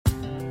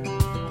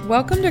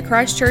Welcome to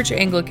Christ Church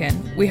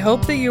Anglican. We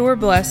hope that you were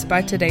blessed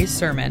by today's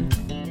sermon.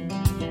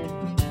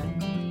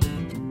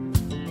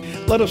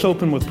 Let us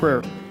open with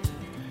prayer.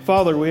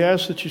 Father, we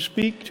ask that you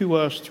speak to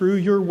us through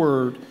your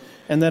word,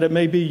 and that it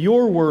may be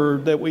your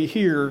word that we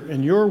hear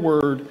and your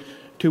word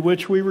to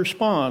which we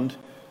respond.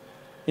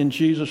 In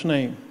Jesus'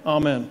 name,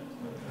 amen.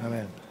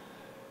 Amen.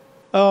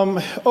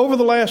 Over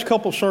the last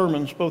couple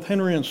sermons, both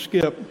Henry and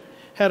Skip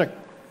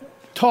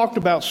talked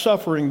about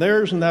suffering,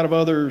 theirs and that of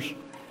others.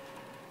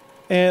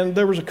 And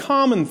there was a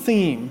common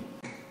theme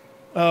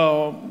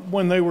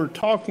when they were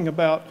talking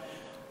about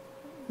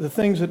the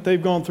things that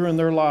they've gone through in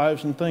their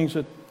lives and things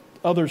that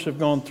others have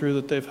gone through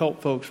that they've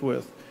helped folks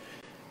with.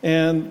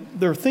 And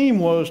their theme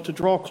was to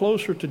draw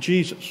closer to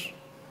Jesus.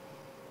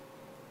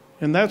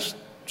 And that's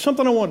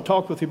something I want to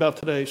talk with you about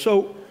today.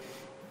 So,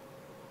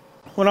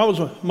 when I was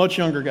a much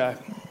younger guy,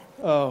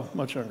 I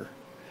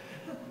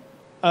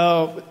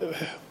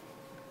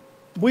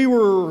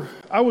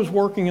was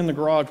working in the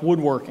garage,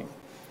 woodworking.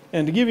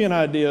 And to give you an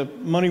idea,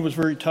 money was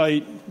very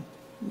tight,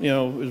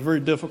 it was very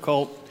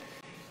difficult.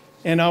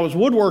 And I was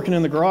woodworking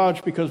in the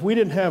garage because we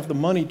didn't have the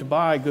money to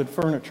buy good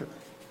furniture.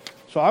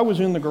 So I was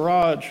in the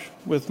garage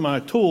with my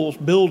tools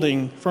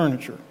building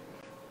furniture.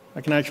 I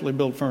can actually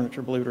build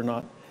furniture, believe it or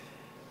not.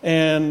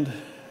 And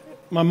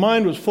my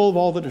mind was full of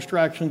all the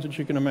distractions that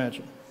you can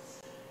imagine.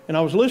 And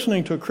I was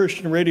listening to a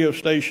Christian radio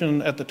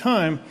station at the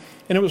time,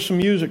 and it was some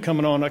music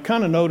coming on. I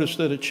kind of noticed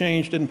that it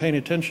changed, didn't pay any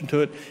attention to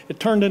it. It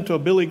turned into a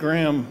Billy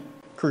Graham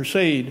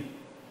crusade,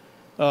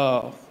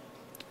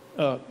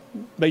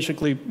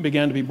 basically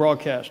began to be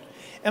broadcast.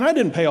 And I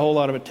didn't pay a whole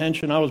lot of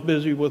attention. I was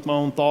busy with my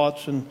own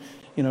thoughts and,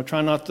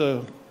 trying not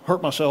to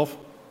hurt myself,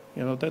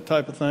 that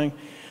type of thing.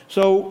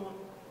 So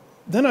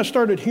then I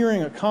started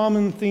hearing a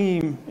common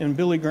theme in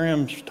Billy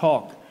Graham's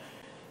talk.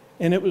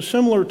 And it was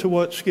similar to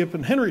what Skip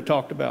and Henry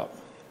talked about,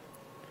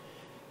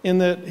 in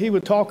that he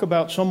would talk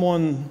about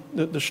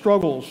the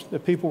struggles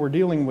that people were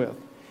dealing with.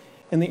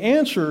 And the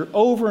answer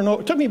over and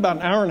over, it took me about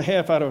an hour and a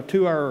half out of a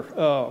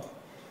 2-hour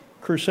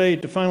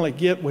crusade to finally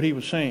get what he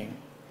was saying.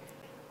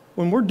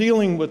 When we're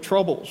dealing with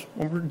troubles,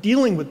 when we're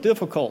dealing with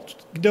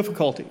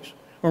difficulties,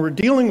 when we're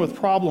dealing with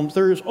problems,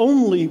 there is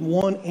only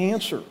one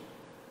answer.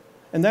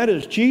 And that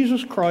is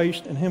Jesus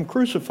Christ and Him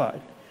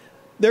crucified.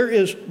 There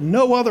is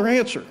no other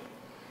answer.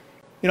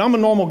 I'm a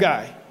normal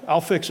guy.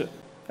 I'll fix it.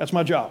 That's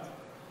my job.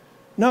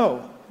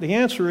 No, the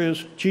answer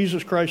is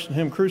Jesus Christ and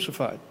Him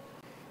crucified.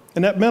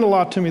 And that meant a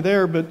lot to me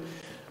there, but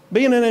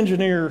being an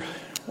engineer,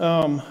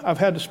 I've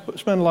had to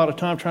spend a lot of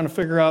time trying to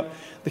figure out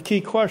the key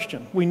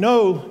question. We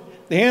know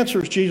the answer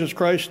is Jesus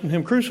Christ and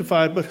Him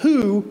crucified, but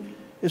who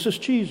is this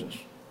Jesus?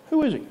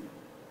 Who is He?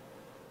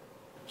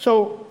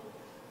 So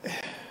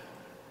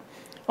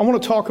I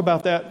want to talk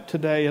about that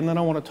today, and then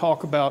I want to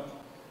talk about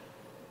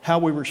how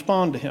we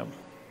respond to Him.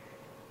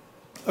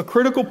 A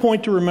critical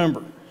point to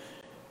remember,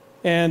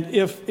 and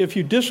if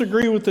you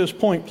disagree with this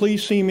point,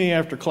 please see me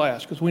after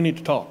class, because we need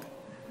to talk.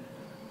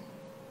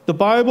 The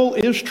Bible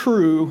is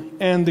true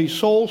and the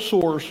sole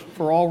source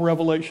for all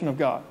revelation of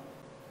God.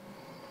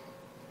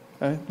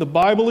 Okay? The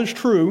Bible is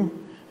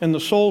true and the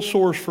sole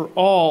source for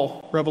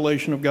all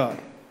revelation of God.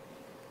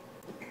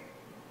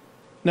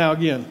 Now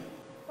again,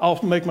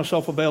 I'll make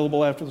myself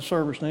available after the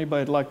service and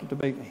anybody would like to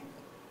debate me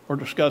or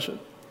discuss it.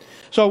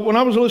 So when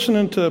I was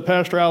listening to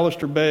Pastor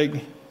Alistair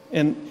Begg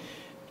and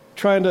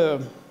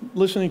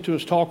listening to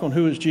his talk on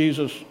who is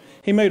Jesus,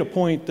 he made a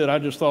point that I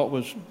just thought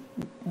was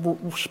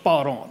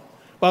spot on.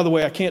 By the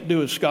way, I can't do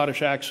his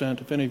Scottish accent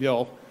if any of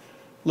y'all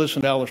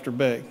listen to Alistair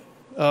Begg.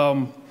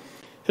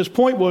 His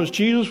point was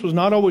Jesus was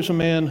not always a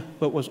man,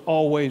 but was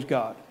always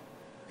God.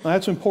 Now,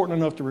 that's important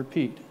enough to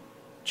repeat.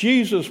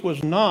 Jesus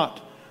was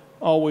not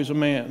always a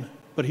man,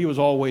 but He was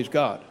always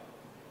God.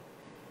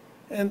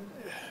 And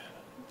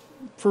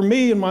for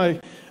me in my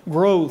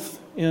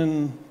growth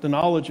in the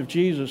knowledge of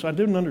Jesus, I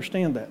didn't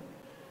understand that.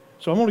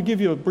 So I'm going to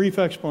give you a brief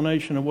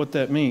explanation of what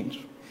that means.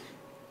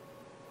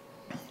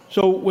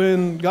 So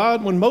when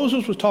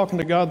Moses was talking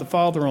to God the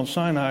Father on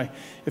Sinai,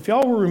 if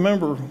y'all will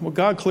remember what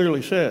God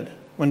clearly said,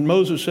 when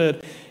Moses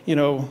said,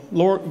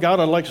 Lord God,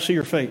 I'd like to see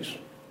your face.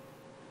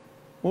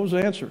 What was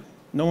the answer?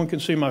 No one can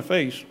see my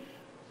face,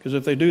 because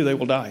if they do, they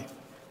will die.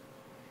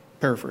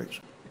 Paraphrase.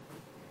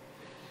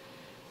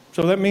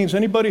 So that means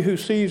anybody who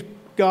sees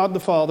God the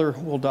Father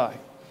will die.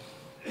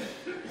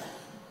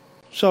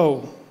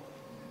 So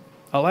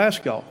I'll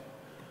ask y'all,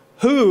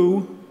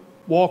 who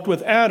walked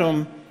with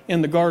Adam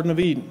in the Garden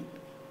of Eden?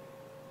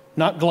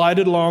 Not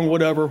glided along,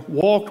 whatever,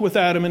 walked with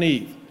Adam and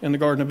Eve in the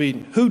Garden of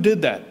Eden. Who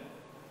did that?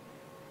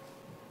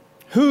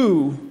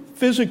 Who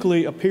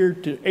physically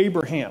appeared to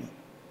Abraham?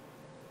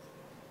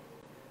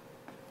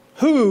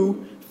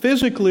 Who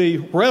physically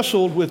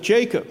wrestled with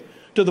Jacob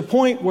to the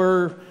point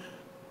where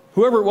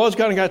whoever it was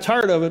got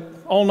tired of it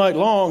all night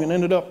long and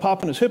ended up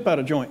popping his hip out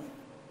of joint?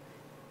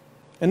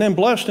 And then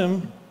blessed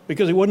him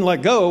because he wouldn't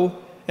let go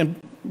and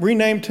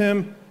renamed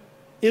him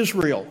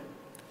Israel.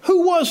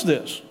 Who was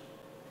this?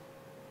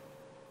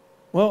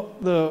 Well,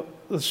 the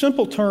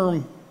simple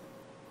term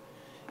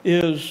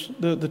is,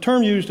 the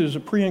term used is a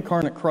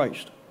pre-incarnate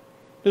Christ.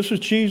 This is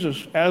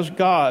Jesus as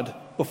God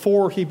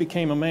before he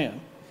became a man.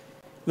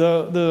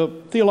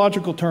 The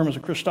theological term is a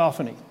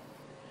Christophany.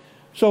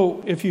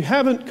 So if you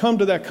haven't come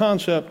to that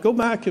concept, go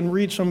back and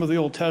read some of the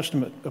Old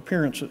Testament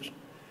appearances.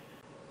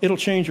 It'll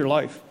change your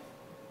life.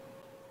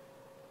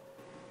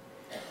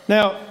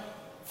 Now,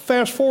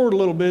 fast forward a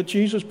little bit,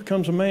 Jesus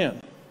becomes a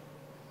man.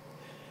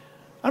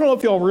 I don't know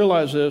if y'all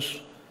realize this.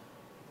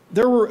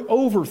 There were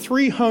over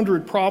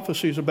 300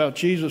 prophecies about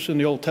Jesus in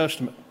the Old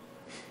Testament.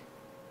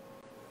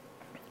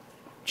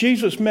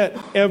 Jesus met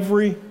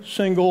every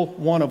single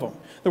one of them.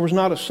 There was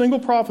not a single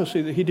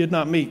prophecy that he did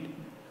not meet.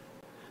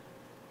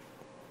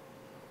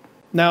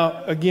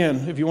 Now,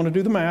 again, if you want to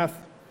do the math,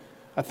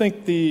 I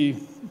think the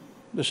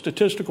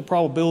statistical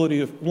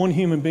probability of one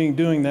human being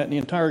doing that in the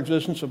entire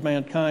existence of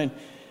mankind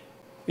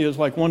is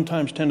like 1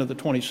 times 10 to the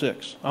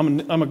 26. I'm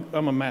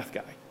a math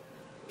guy.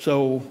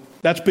 So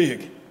that's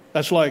big.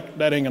 That's like,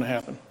 that ain't going to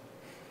happen.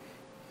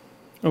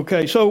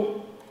 Okay,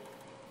 so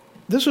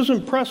this is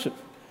impressive.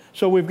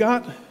 So we've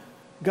got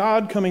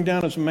God coming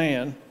down as a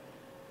man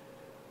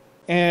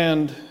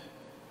and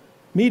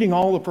meeting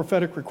all the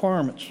prophetic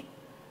requirements.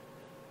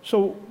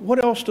 So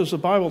what else does the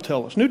Bible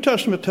tell us? New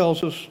Testament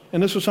tells us,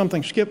 and this is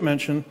something Skip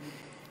mentioned,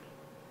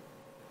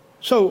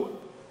 so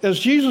as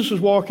Jesus is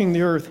walking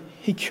the earth,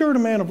 he cured a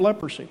man of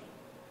leprosy.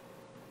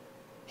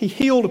 He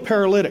healed a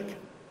paralytic.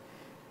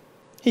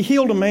 He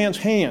healed a man's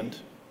hand.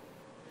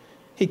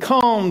 He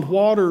calmed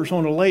waters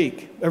on a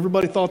lake.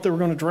 Everybody thought they were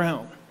going to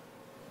drown.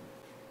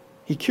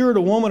 He cured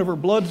a woman of her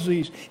blood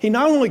disease. He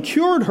not only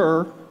cured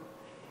her,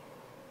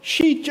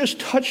 she just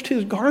touched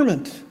his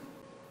garment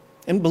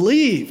and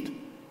believed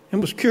and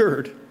was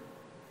cured.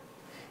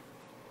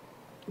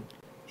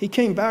 He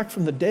came back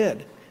from the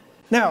dead.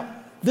 Now,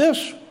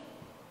 this,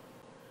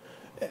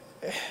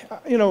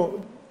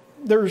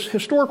 there's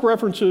historic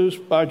references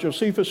by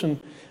Josephus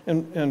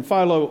and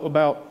Philo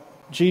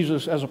about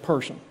Jesus as a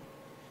person.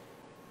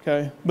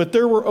 Okay? But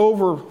there were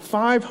over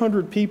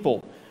 500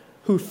 people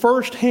who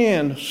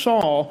firsthand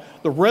saw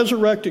the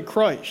resurrected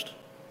Christ.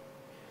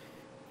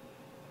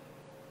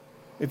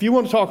 If you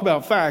want to talk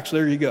about facts,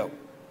 there you go.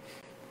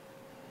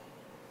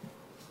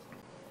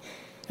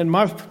 And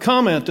my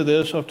comment to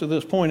this, up to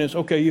this point, is,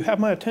 okay, you have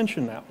my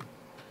attention now.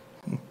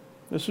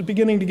 This is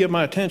beginning to get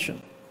my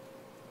attention.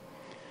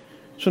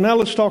 So now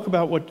let's talk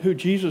about who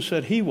Jesus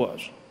said he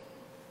was.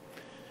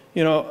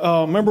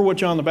 Remember what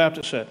John the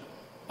Baptist said.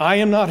 I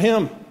am not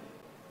him.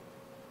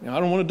 I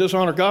don't want to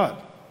dishonor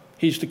God.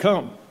 He's to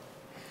come.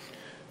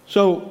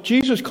 So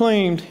Jesus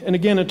claimed, and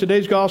again in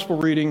today's gospel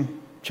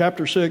reading, John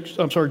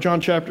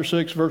chapter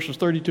 6, verses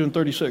 32 and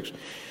 36.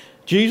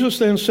 Jesus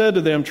then said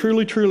to them,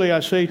 truly, truly,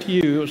 I say to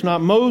you, it was not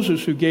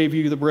Moses who gave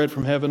you the bread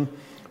from heaven,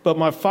 but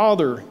my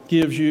Father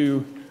gives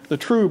you the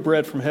true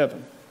bread from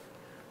heaven.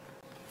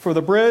 For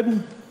the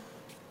bread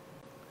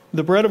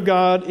of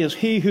God is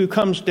he who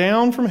comes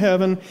down from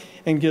heaven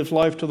and gives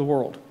life to the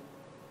world.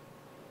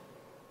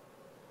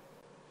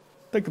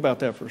 Think about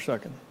that for a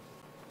second.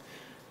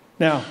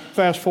 Now,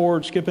 fast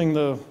forward, skipping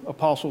the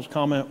apostles'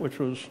 comment, which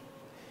was,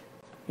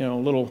 a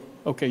little,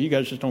 okay, you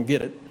guys just don't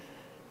get it.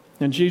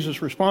 And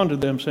Jesus responded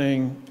to them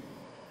saying,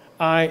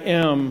 I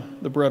am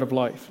the bread of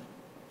life.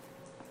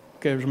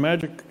 Okay, there's a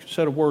magic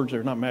set of words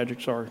there. Not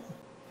magic, sorry.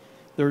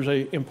 There's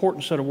an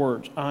important set of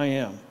words. I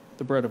am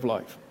the bread of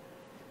life.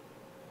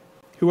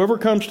 Whoever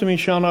comes to me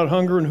shall not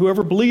hunger, and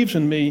whoever believes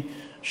in me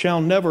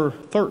shall never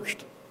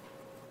thirst.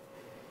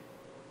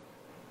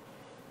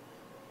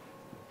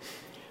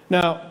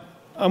 Now,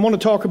 I want to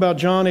talk about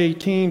John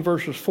 18,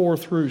 verses 4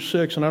 through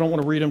 6, and I don't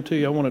want to read them to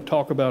you. I want to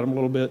talk about them a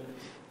little bit.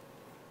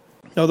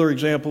 Another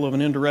example of an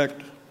indirect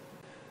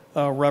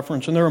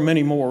reference, and there are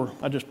many more.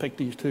 I just picked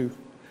these two.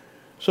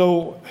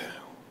 So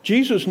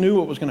Jesus knew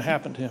what was going to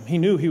happen to him. He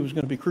knew he was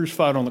going to be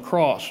crucified on the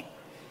cross.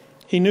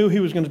 He knew he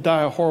was going to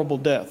die a horrible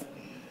death.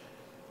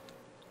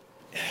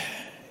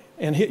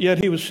 And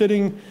yet he was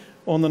sitting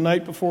on the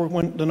night before,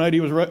 the night he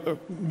was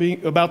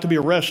about to be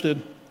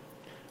arrested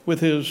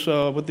with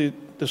with the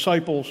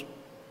disciples,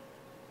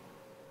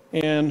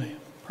 and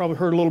probably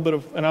heard a little bit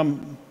of, and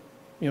I'm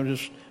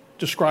just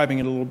describing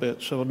it a little bit,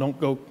 so don't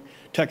go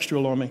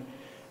textual on me.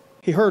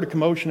 He heard a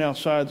commotion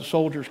outside, the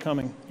soldiers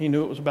coming. He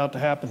knew it was about to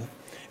happen.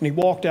 And he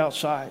walked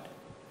outside.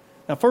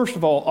 Now, first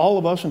of all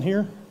of us in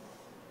here,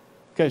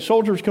 okay,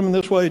 soldiers coming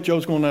this way,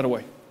 Joe's going that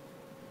way.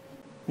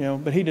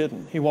 But he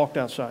didn't. He walked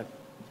outside.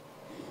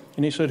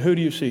 And he said, who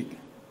do you seek?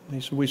 And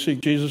he said, we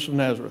seek Jesus of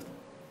Nazareth.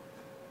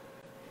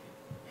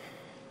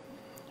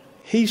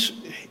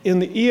 In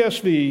the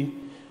ESV,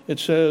 it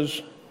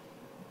says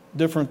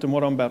different than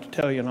what I'm about to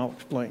tell you, and I'll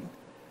explain.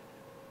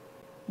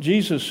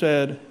 Jesus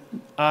said,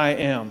 I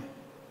am.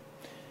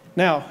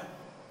 Now,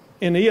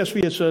 in the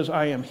ESV it says,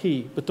 I am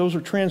he, but those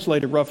are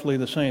translated roughly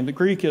the same. The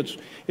Greek, it's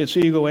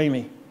ego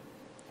eimi,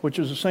 which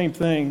is the same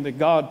thing that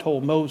God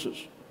told Moses.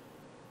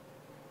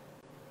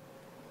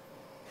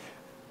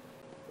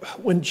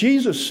 When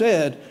Jesus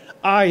said,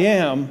 I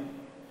am,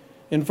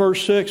 in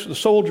verse 6, the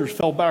soldiers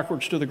fell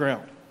backwards to the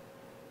ground.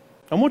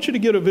 I want you to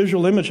get a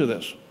visual image of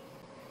this.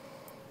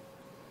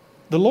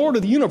 The Lord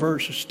of the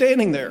universe is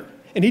standing there,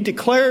 And he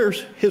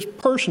declares his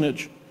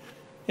personage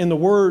in the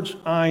words,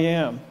 I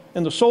am.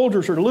 And the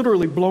soldiers are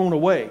literally blown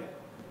away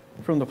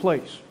from the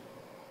place.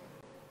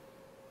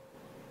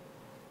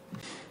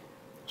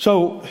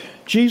 So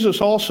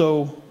Jesus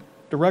also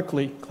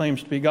directly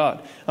claims to be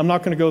God. I'm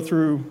not going to go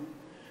through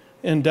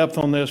in depth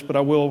on this, but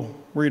I will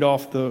read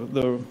off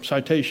the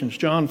citations.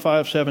 John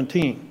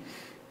 5:17.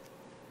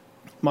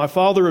 My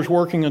Father is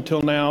working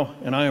until now,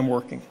 and I am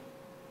working.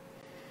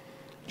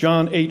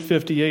 John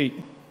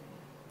 8:58.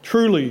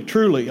 Truly,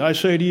 truly, I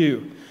say to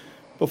you,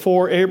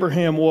 before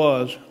Abraham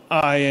was,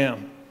 I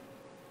am.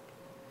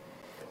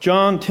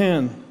 John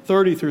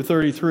 10:30 through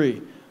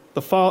 33.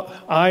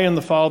 I and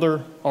the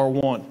Father are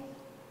one.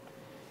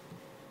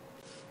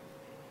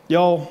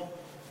 Y'all,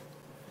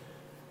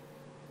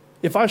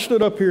 if I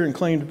stood up here and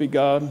claimed to be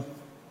God,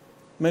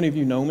 many of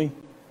you know me,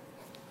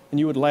 and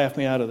you would laugh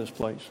me out of this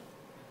place.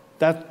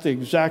 That's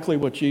exactly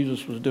what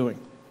Jesus was doing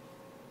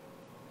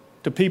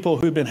to people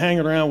who'd been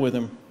hanging around with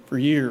him for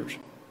years.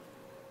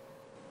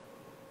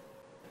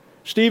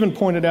 Stephen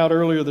pointed out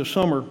earlier this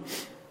summer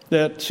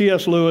that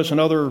C.S. Lewis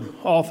and other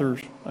authors,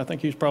 I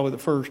think he's probably the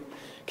first,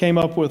 came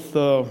up with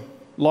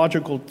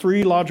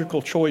three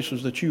logical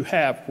choices that you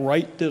have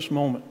right this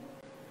moment.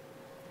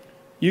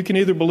 You can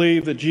either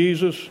believe that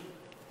Jesus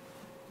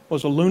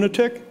was a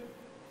lunatic,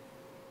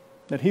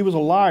 that he was a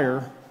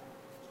liar,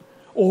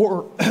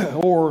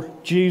 or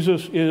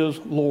Jesus is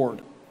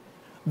Lord.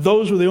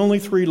 Those are the only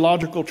three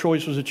logical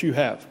choices that you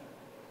have.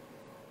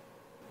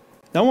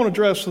 Now I want to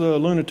address the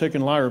lunatic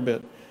and liar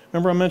bit.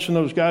 Remember I mentioned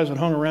those guys that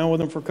hung around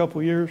with him for a couple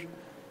of years?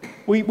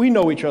 We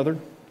know each other,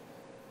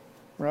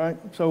 right?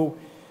 So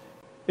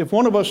if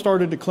one of us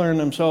started declaring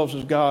themselves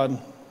as God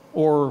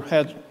or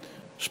had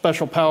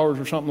special powers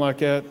or something like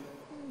that,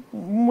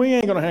 we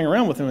ain't going to hang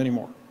around with him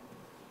anymore.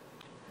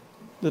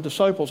 The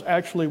disciples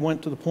actually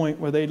went to the point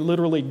where they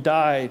literally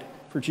died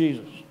for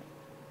Jesus.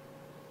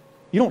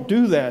 You don't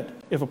do that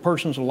if a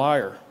person's a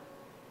liar.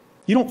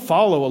 You don't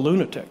follow a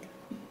lunatic.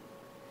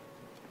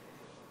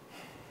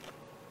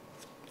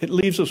 It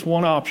leaves us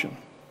one option.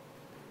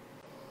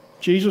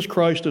 Jesus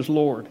Christ is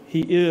Lord.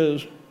 He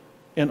is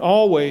and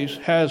always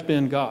has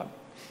been God.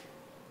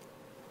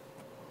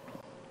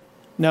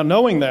 Now,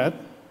 knowing that,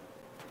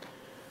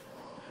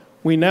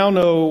 we now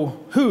know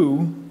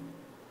who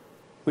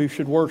we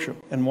should worship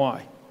and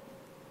why.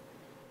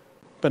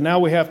 But now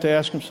we have to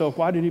ask ourselves,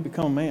 why did he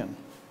become man?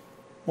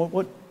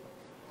 What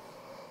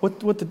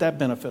did that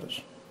benefit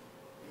us?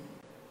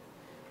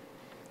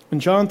 In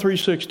John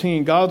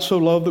 3:16, God so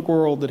loved the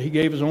world that he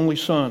gave his only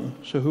Son,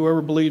 so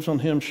whoever believes on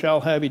him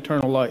shall have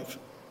eternal life.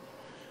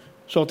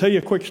 So I'll tell you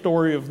a quick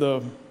story of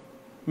the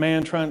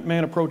man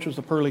approaches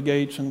the pearly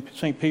gates, and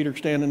St. Peter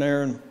standing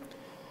there, and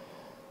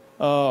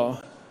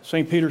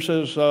St. Peter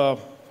says,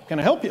 can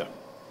I help you?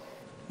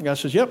 The guy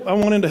says, yep, I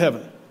want into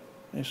heaven.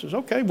 And he says,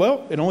 okay,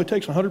 well, it only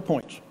takes 100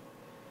 points.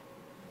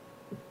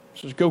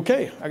 He says,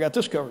 okay, I got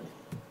this covered.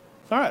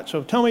 All right,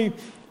 so tell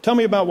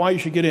me about why you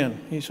should get in.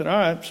 He said, all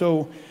right,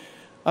 so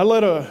I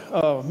led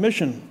a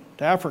mission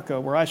to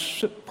Africa where I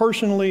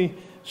personally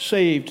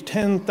saved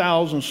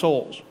 10,000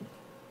 souls.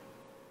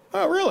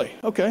 Oh, really?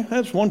 Okay,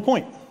 that's 1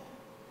 point.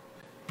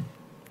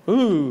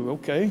 Ooh,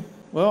 okay.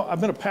 Well,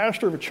 I've been a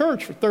pastor of a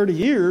church for 30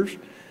 years,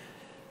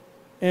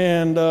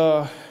 and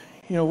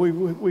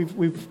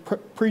we've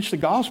preached the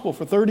gospel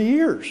for 30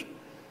 years.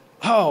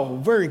 Oh,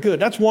 very good.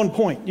 That's 1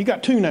 point. You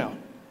got 2 now.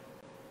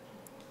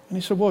 And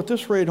he said, well, at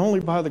this rate,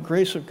 only by the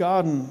grace of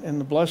God and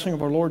the blessing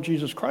of our Lord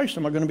Jesus Christ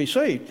am I going to be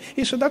saved.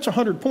 He said, that's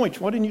 100 points.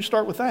 Why didn't you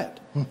start with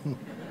that?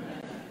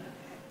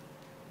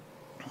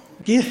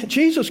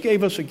 Jesus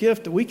gave us a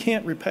gift that we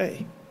can't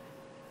repay.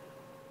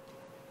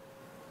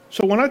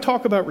 So when I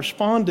talk about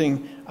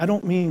responding, I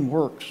don't mean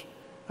works.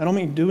 I don't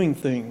mean doing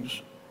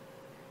things.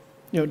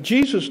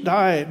 Jesus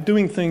died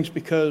doing things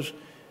because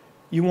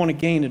you want to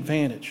gain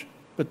advantage,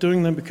 but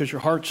doing them because your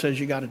heart says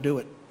you got to do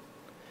it.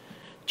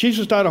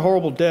 Jesus died a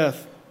horrible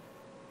death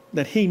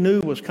that he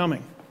knew was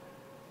coming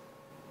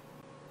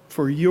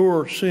for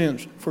your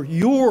sins. For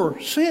your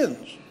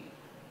sins.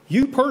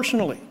 You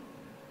personally.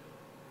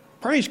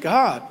 Praise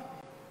God.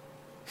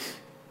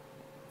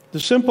 The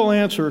simple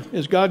answer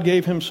is God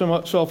gave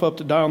himself up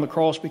to die on the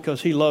cross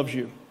because he loves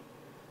you.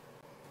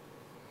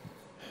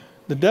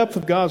 The depth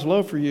of God's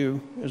love for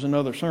you is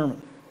another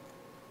sermon.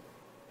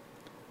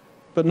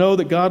 But know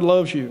that God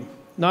loves you.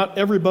 Not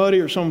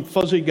everybody or some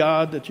fuzzy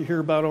God that you hear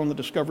about on the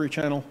Discovery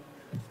Channel.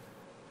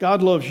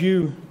 God loves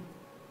you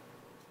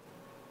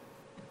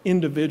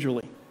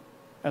individually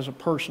as a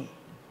person.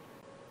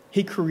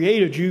 He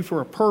created you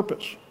for a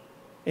purpose,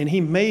 and he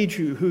made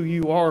you who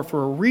you are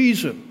for a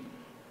reason.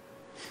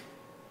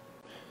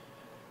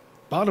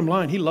 Bottom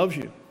line, he loves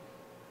you.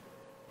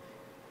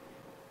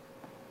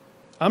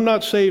 I'm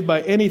not saved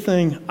by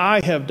anything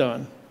I have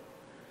done.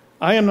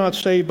 I am not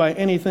saved by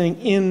anything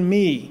in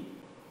me.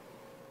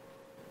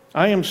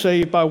 I am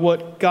saved by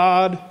what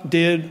God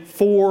did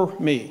for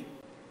me.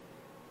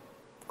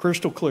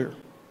 Crystal clear.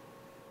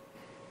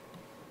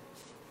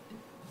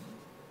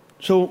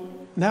 So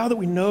now that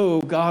we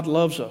know God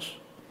loves us,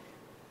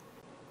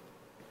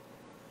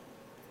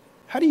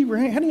 How do you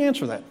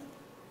answer that?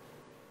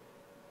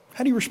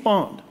 How do you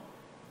respond?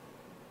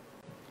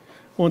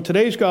 Well, in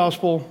today's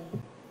gospel,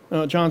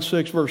 John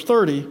 6, verse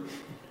 30,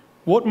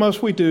 what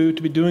must we do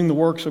to be doing the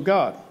works of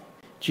God?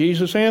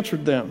 Jesus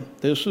answered them,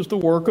 this is the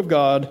work of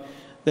God,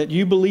 that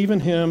you believe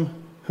in him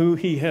who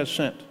he has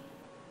sent.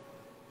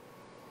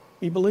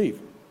 You believe.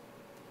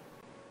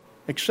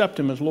 Accept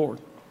him as Lord.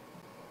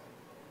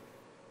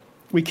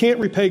 We can't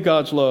repay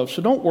God's love,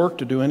 so don't work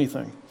to do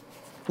anything.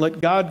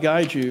 Let God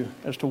guide you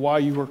as to why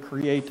you were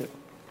created.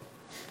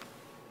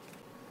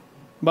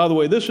 By the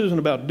way, this isn't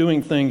about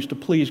doing things to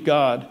please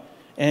God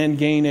and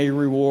gain a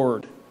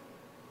reward.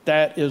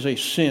 That is a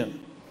sin.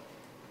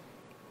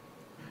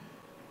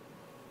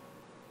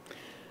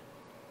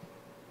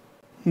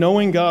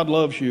 Knowing God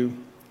loves you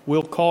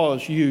will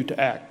cause you to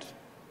act.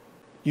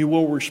 You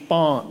will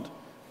respond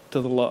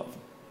to the love.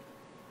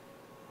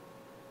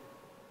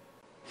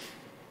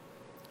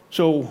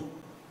 So,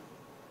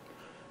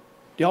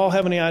 do y'all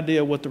have any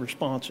idea what the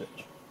response is?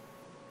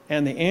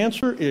 And the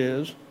answer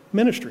is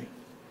ministry.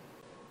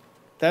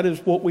 That is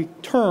what we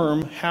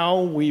term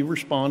how we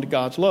respond to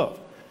God's love.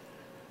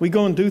 We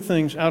go and do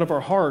things out of our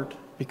heart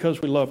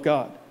because we love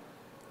God.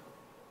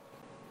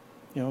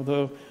 You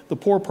know, the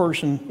poor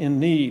person in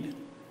need,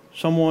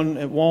 someone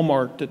at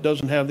Walmart that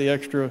doesn't have the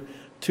extra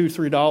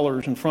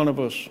 $2-3 in front of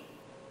us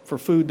for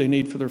food they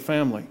need for their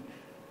family.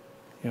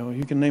 You know,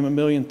 you can name a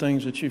million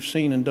things that you've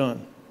seen and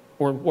done,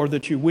 or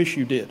that you wish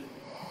you did.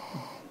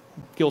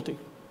 Guilty.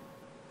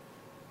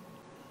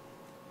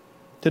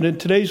 In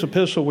today's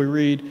epistle we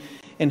read,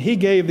 and he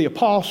gave the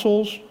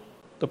apostles,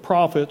 the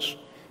prophets,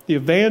 the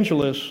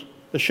evangelists,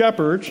 the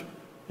shepherds,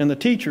 and the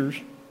teachers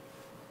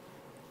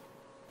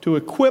to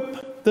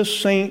equip the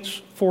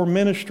saints for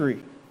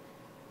ministry,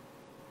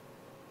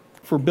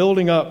 for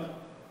building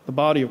up the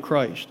body of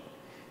Christ.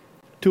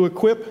 To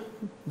equip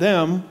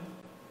them,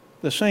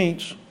 the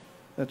saints,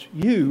 that's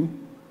you,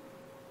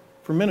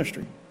 for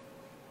ministry.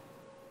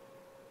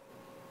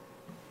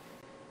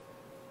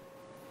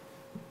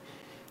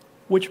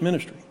 Which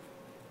ministry?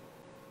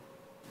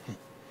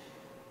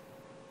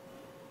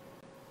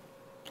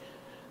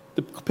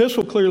 The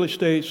epistle clearly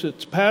states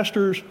that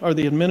pastors are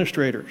the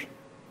administrators.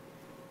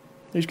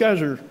 These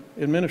guys are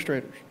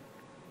administrators.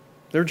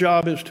 Their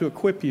job is to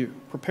equip you,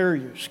 prepare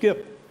you.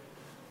 Skip,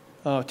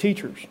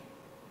 teachers.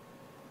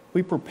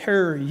 We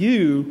prepare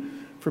you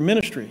for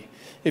ministry.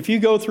 If you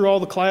go through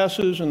all the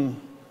classes and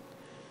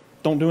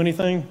don't do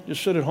anything,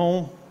 just sit at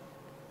home,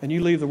 and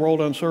you leave the world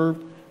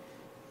unserved,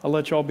 I'll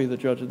let y'all be the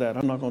judge of that.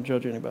 I'm not going to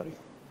judge anybody.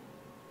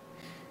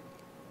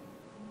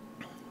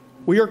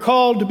 We are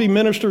called to be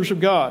ministers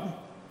of God.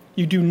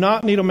 You do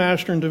not need a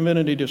master in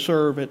divinity to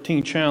serve at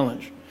Teen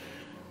Challenge,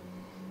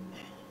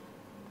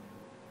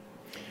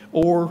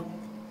 or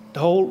to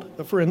hold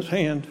a friend's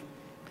hand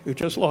who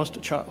just lost a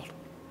child.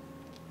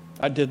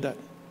 I did that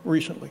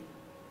recently.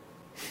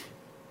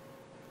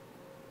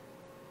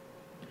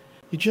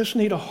 You just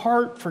need a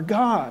heart for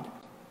God,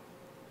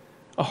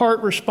 a heart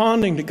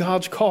responding to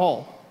God's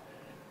call.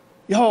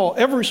 Y'all,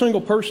 every single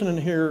person in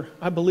here,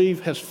 I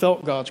believe, has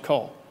felt God's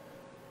call.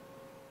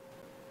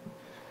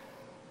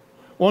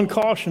 One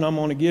caution I'm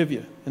going to give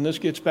you, and this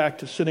gets back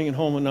to sitting at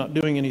home and not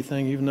doing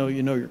anything even though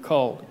you know you're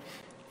called.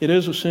 It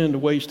is a sin to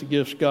waste the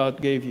gifts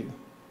God gave you.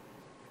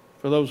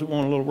 For those that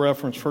want a little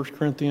reference, 1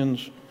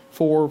 Corinthians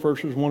 4,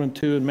 verses 1 and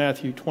 2, and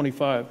Matthew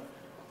 25,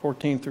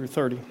 14 through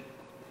 30.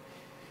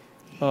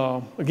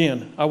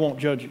 Again, I won't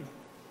judge you,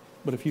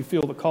 but if you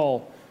feel the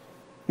call,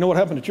 you know what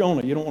happened to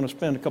Jonah? You don't want to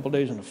spend a couple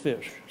days in a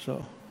fish.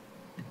 So,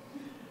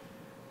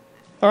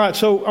 all right,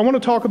 so I want to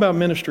talk about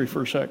ministry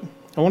for a second.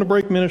 I want to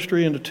break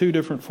ministry into two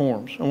different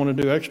forms. I want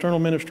to do external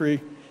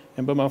ministry,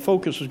 but my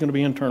focus is going to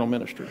be internal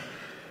ministry.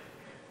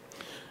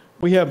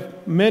 We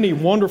have many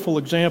wonderful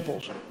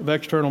examples of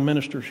external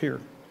ministers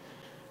here.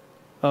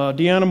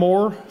 Deanna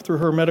Moore, through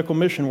her medical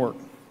mission work.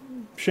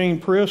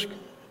 Shane Prisk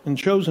in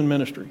Chosen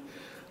Ministry.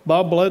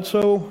 Bob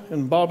Bledsoe,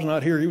 and Bob's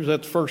not here, he was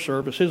at the first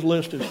service. His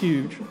list is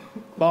huge.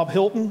 Bob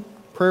Hilton,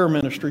 prayer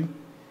ministry.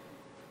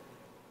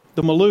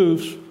 The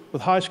Maloofs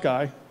with High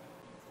Sky.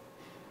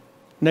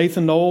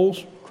 Nathan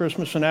Knowles,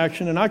 Christmas in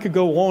Action. And I could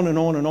go on and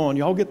on and on.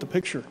 Y'all get the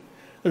picture.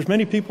 There's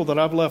many people that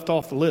I've left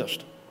off the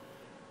list.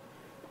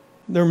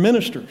 They're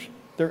ministers.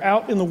 They're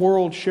out in the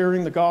world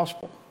sharing the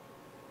gospel.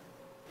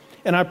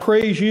 And I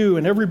praise you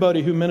and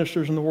everybody who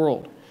ministers in the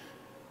world.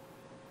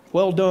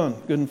 Well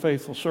done, good and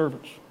faithful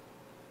servants.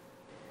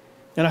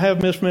 And I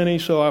have missed many,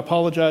 so I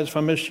apologize if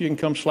I missed you. You can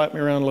come slap me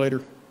around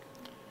later.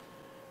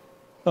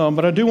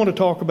 But I do want to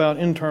talk about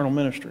internal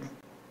ministry.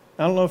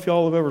 I don't know if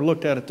y'all have ever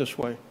looked at it this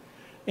way.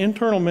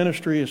 Internal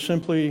ministry is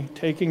simply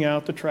taking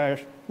out the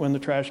trash when the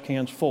trash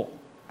can's full.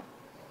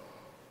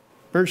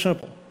 Very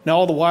simple. Now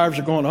all the wives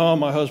are going, oh,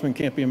 my husband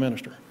can't be a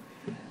minister.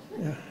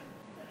 Yeah.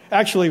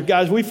 Actually,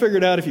 guys, we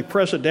figured out if you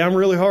press it down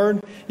really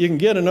hard, you can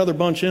get another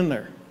bunch in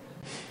there.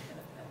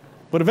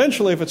 But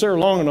eventually, if it's there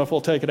long enough,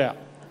 we'll take it out.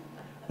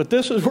 But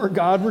this is where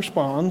God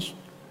responds.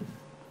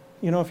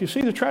 You know, if you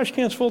see the trash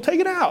can's full, take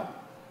it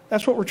out.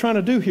 That's what we're trying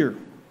to do here.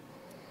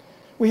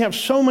 We have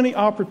so many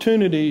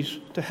opportunities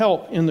to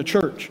help in the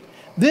church.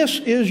 This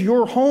is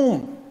your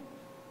home.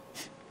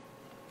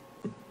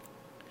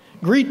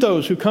 Greet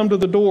those who come to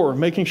the door,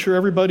 making sure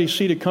everybody's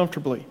seated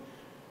comfortably.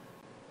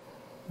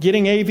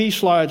 Getting AV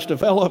slides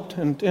developed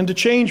and to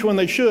change when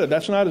they should.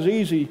 That's not as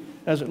easy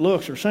as it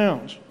looks or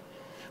sounds.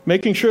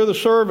 Making sure the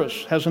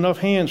service has enough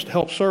hands to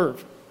help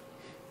serve.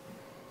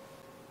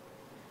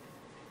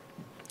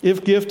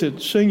 If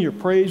gifted, sing your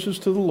praises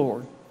to the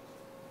Lord.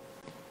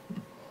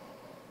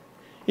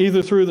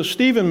 Either through the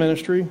Stephen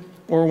ministry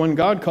or when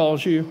God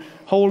calls you,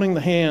 holding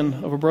the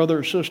hand of a brother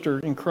or sister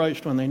in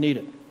Christ when they need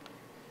it.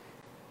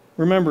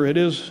 Remember, it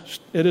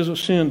is a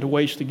sin to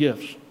waste the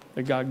gifts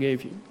that God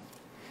gave you.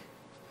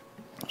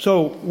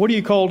 So, what are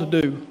you called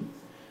to do?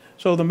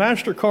 So, the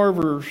master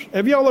carvers,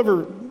 have y'all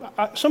ever,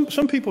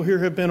 some people here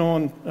have been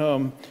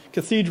on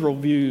cathedral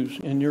views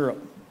in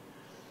Europe,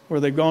 where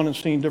they've gone and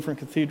seen different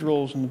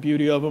cathedrals and the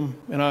beauty of them.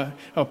 And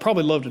I'd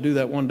probably love to do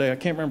that one day. I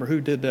can't remember who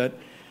did that.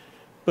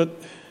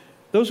 But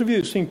those of you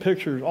who've seen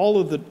pictures, all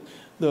of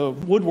the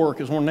woodwork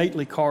is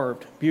ornately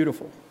carved,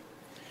 beautiful.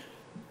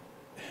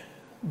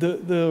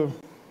 The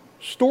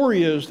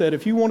story is that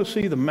if you want to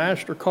see the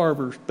master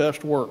carver's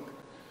best work,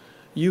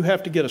 you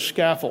have to get a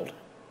scaffold,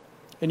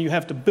 and you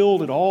have to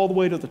build it all the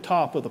way to the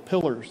top of the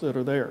pillars that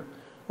are there,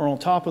 or on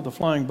top of the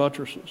flying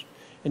buttresses.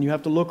 And you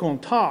have to look on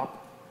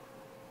top,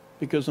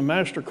 because the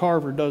master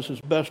carver does his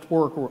best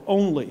work where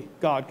only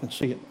God can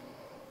see it.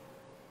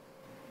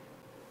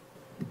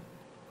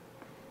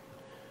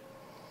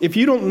 If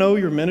you don't know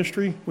your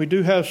ministry, we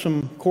do have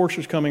some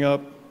courses coming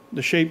up.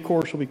 The SHAPE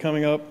course will be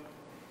coming up,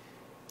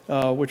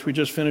 which we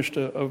just finished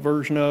a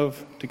version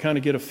of, to kind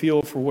of get a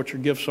feel for what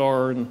your gifts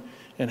are and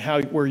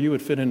where you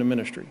would fit into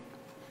ministry.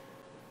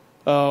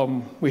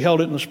 We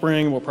held it in the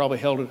spring. We'll probably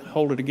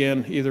hold it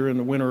again either in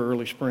the winter or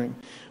early spring.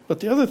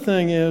 But the other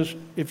thing is,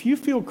 if you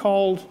feel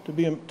called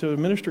to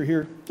minister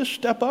here, just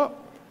step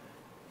up.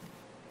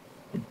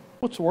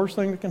 What's the worst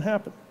thing that can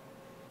happen?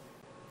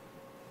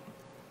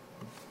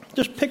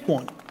 Just pick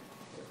one.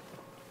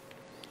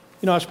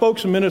 You know, I spoke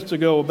some minutes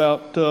ago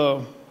about,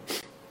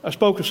 I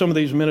spoke of some of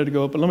these a minute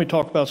ago, but let me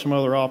talk about some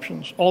other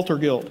options. Altar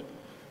Guild.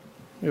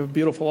 You have a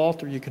beautiful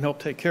altar, you can help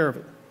take care of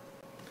it.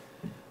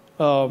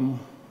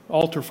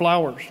 Altar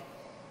Flowers.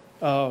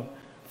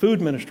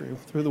 Food ministry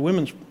through the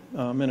women's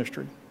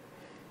ministry.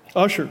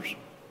 Ushers.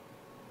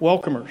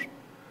 Welcomers.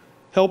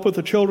 Help with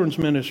the children's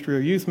ministry or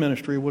youth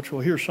ministry, which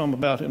we'll hear some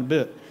about in a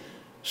bit.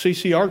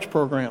 CC Arts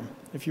program.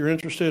 If you're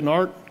interested in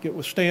art, get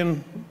with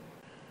Stan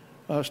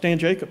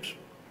Jacobs.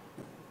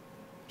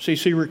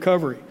 CC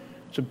Recovery.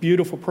 It's a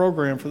beautiful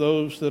program for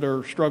those that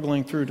are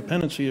struggling through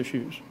dependency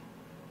issues.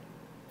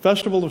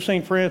 Festival of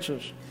St.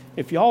 Francis.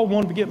 If y'all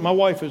want to get, my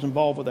wife is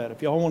involved with that.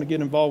 If y'all want to get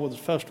involved with the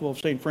Festival of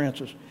St.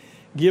 Francis,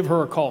 give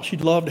her a call.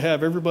 She'd love to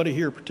have everybody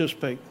here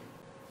participate.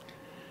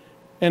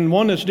 And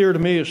one that's dear to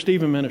me is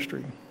Stephen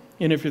Ministry.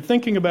 And if you're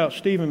thinking about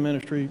Stephen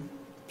Ministry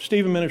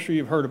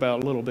you've heard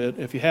about a little bit.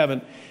 If you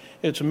haven't,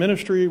 it's a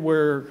ministry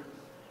where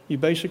you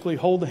basically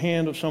hold the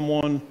hand of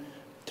someone,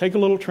 take a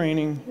little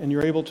training, and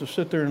you're able to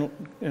sit there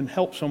and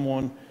help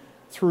someone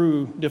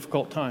through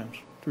difficult times,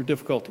 through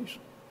difficulties.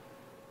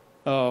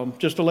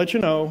 Just to let you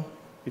know,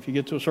 if you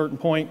get to a certain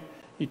point,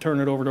 you turn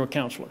it over to a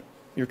counselor.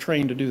 You're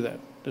trained to do that.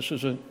 This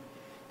is an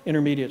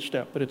intermediate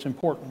step, but it's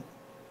important.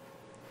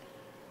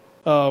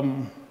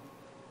 And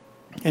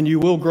you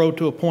will grow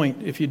to a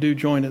point, if you do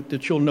join it,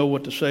 that you'll know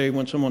what to say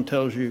when someone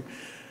tells you,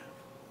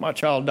 my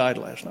child died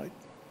last night.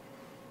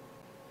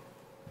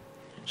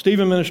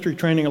 Stephen Ministry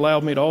training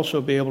allowed me to also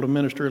be able to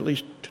minister at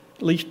least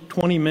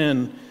 20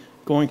 men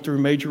going through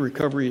major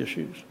recovery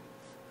issues.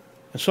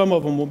 And some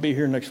of them will be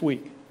here next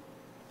week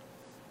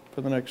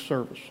for the next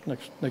service,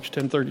 next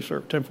 10:30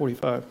 service,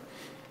 10:45.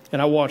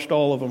 And I watched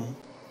all of them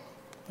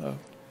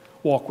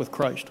walk with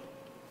Christ.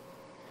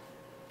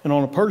 And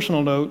on a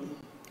personal note,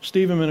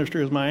 Stephen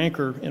Ministry was my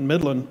anchor in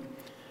Midland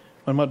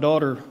when my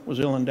daughter was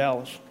ill in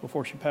Dallas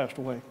before she passed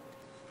away.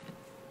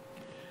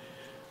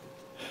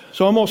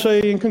 So I'm going to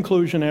say in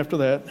conclusion after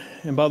that,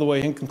 and by the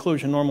way, in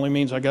conclusion normally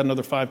means I got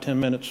another 5-10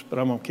 minutes, but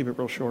I'm going to keep it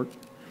real short.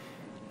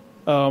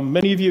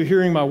 Many of you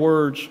hearing my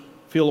words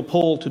feel a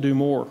pull to do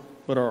more,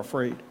 but are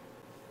afraid.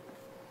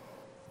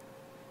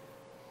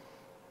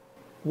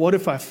 What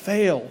if I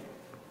fail?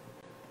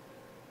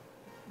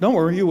 Don't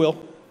worry, you will.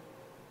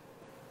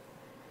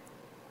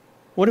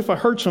 What if I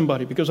hurt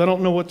somebody because I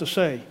don't know what to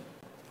say?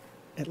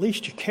 At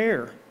least you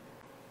care.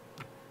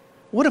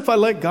 What if I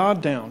let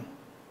God down?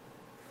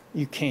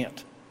 You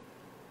can't.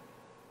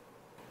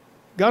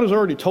 God has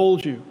already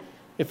told you,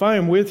 if I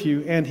am with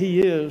you, and He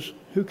is,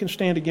 who can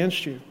stand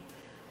against you?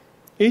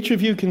 Each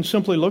of you can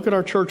simply look at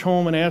our church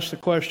home and ask the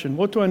question,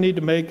 what do I need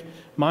to make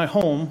my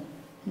home,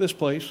 this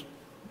place,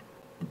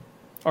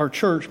 our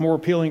church, more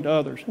appealing to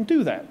others? And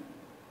do that.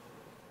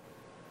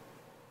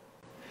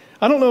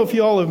 I don't know if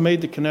you all have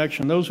made the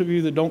connection, those of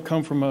you that don't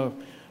come from a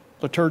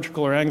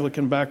liturgical or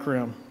Anglican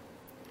background,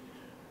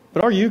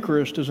 but our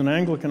Eucharist is an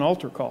Anglican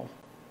altar call.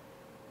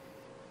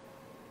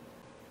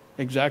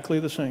 Exactly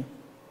the same.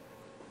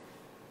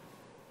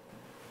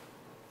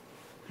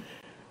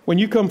 When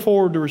you come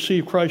forward to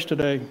receive Christ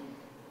today,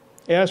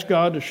 ask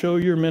God to show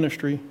you your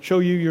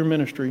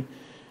ministry.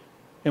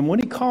 And when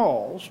He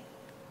calls,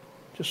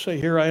 just say,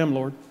 "Here I am,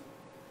 Lord."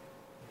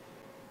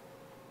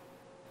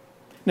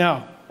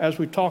 Now, as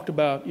we talked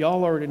about,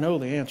 y'all already know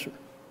the answer.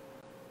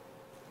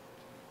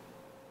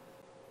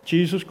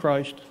 Jesus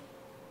Christ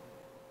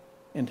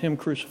and Him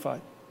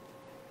crucified.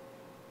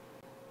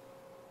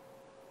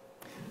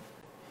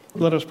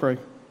 Let us pray.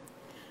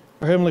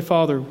 Our Heavenly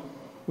Father,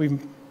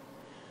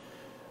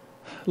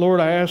 Lord,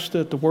 I ask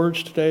that the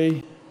words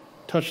today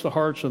touch the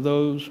hearts of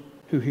those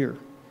who hear.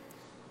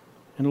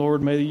 And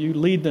Lord, may you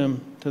lead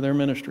them to their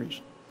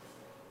ministries.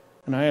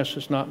 And I ask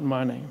this not in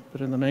my name,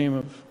 but in the name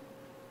of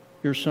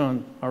your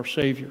Son, our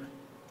Savior,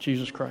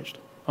 Jesus Christ.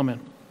 Amen.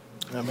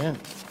 Amen.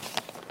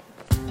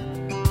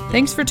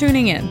 Thanks for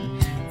tuning in.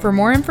 For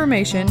more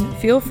information,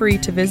 feel free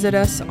to visit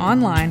us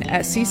online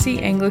at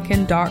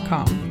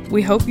ccanglican.com.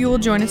 We hope you will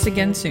join us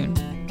again soon.